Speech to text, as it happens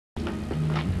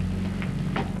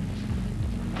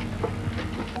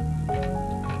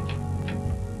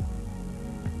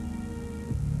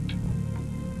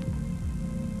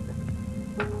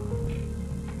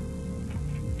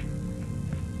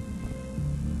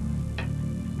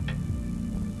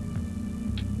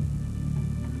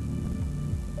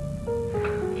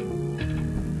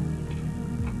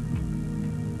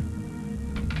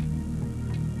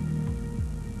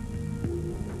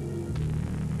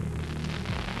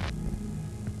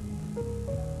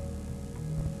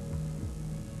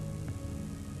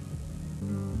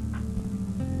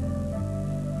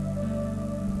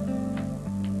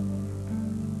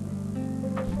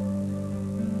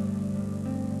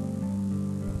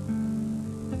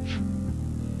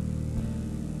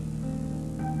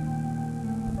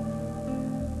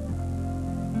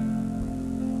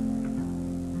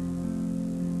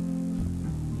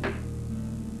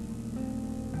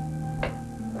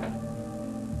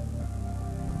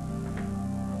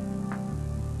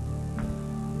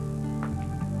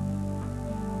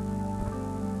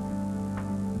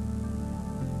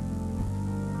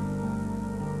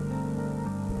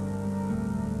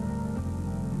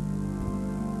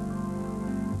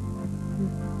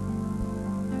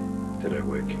Did I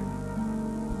wake you?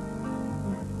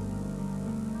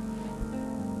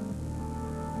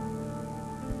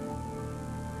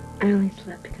 I only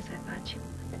slept because I thought you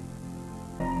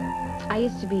would. I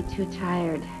used to be too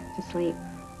tired to sleep.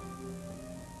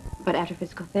 But after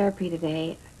physical therapy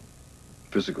today...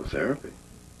 Physical therapy?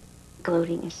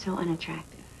 Gloating is so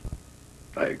unattractive.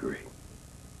 I agree.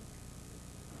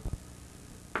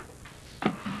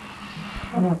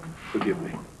 Forgive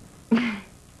me.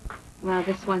 Well,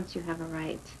 this once you have a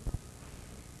right.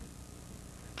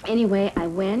 Anyway, I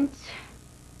went.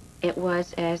 It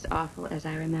was as awful as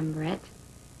I remember it.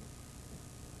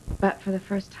 But for the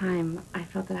first time, I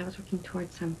felt that I was working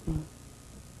towards something.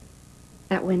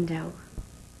 That window.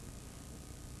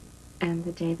 And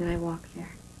the day that I walked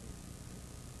there.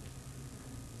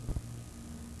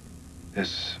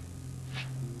 This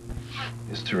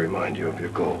is to remind you of your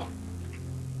goal.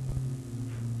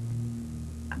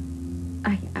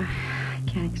 I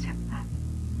can't accept that.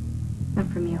 Not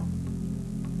from you.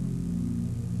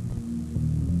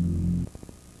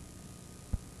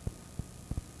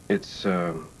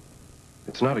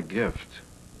 It's not a gift.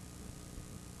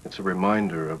 It's a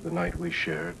reminder of the night we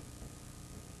shared,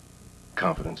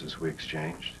 confidences we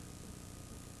exchanged.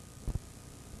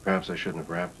 Perhaps I shouldn't have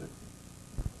wrapped it.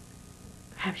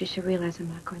 Perhaps you should realize I'm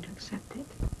not going to accept it.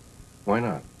 Why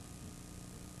not?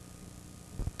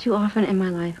 Too often in my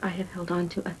life, I have held on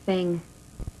to a thing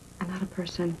and not a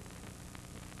person.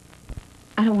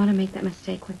 I don't want to make that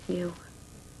mistake with you.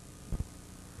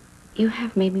 You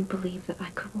have made me believe that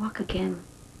I could walk again.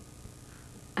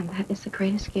 And that is the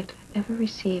greatest gift I've ever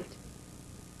received.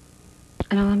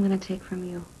 And all I'm going to take from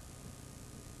you.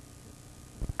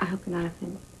 I hope you're not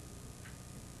offended.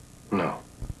 No.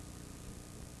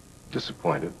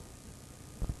 Disappointed.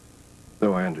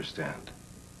 Though I understand.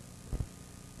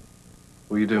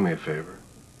 Will you do me a favor?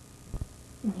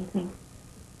 Anything.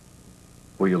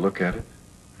 Will you look at it?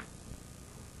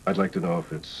 I'd like to know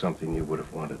if it's something you would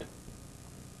have wanted.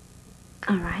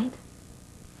 All right.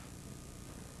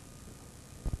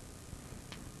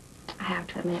 I have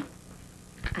to admit,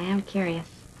 I am curious.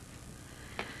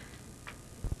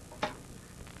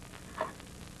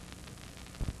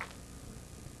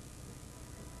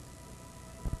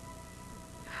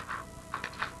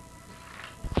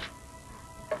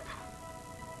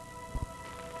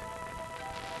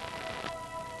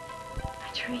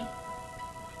 A tree.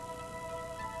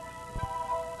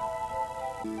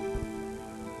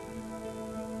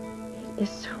 It is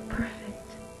so perfect.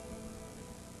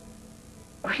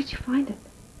 Where did you find it?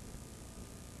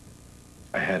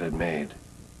 I had it made.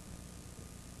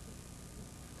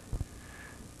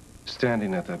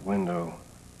 Standing at that window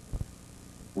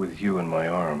with you in my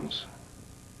arms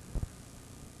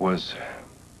was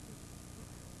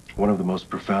one of the most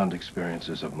profound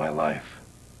experiences of my life.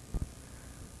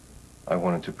 I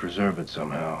wanted to preserve it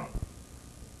somehow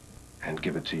and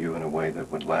give it to you in a way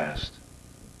that would last.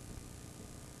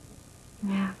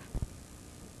 Yeah.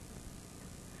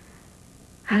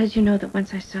 How did you know that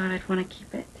once I saw it, I'd want to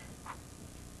keep it?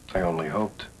 I only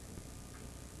hoped.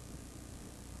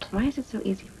 Why is it so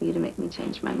easy for you to make me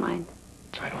change my mind?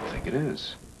 I don't think it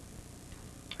is.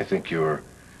 I think you're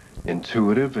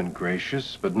intuitive and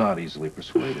gracious, but not easily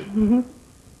persuaded.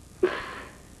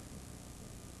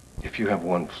 If you have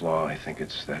one flaw, I think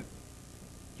it's that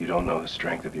you don't know the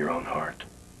strength of your own heart.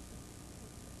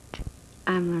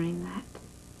 I'm learning that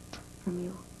from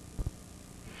you.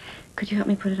 Could you help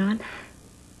me put it on?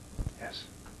 Yes.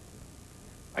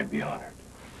 I'd be honored.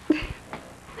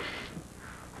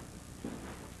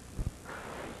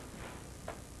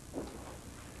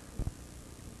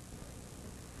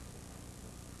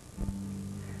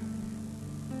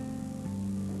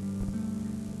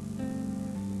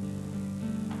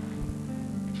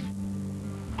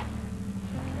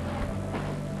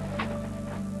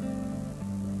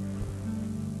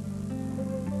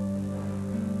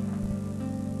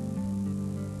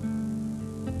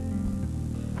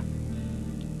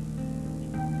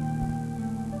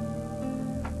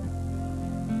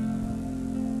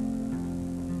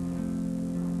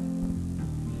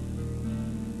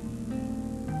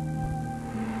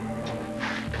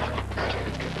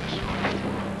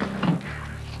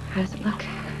 How does it look?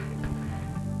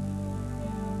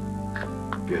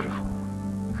 Beautiful.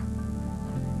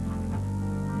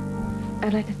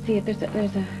 I'd like to see it. There's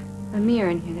a mirror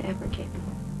in here that Edward gave me.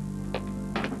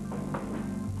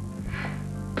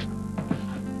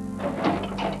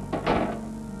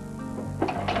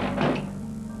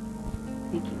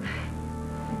 Thank you.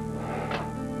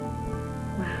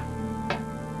 Wow.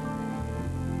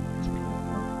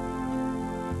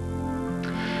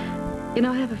 You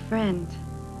know, I have a friend.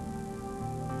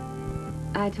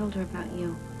 I told her about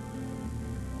you.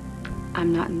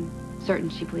 I'm not certain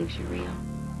she believes you're real.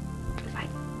 I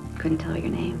couldn't tell her your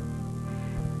name.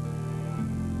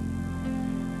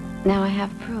 Now I have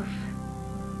proof.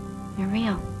 You're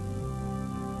real.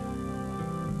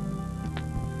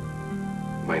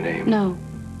 My name? No.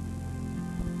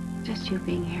 Just you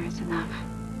being here is enough.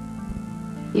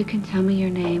 You can tell me your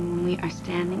name when we are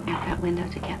standing at that window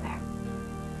together.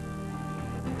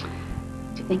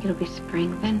 Do you think it'll be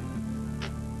spring then?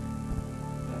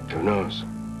 Who knows?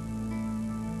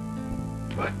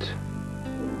 But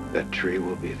that tree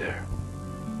will be there.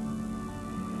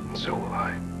 And so will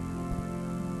I.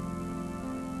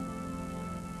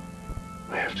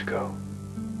 I have to go.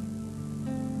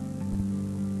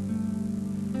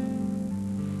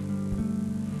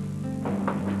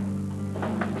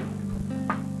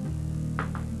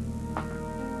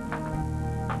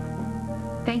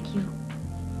 Thank you.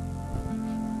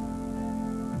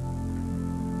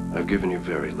 I've given you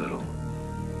very little.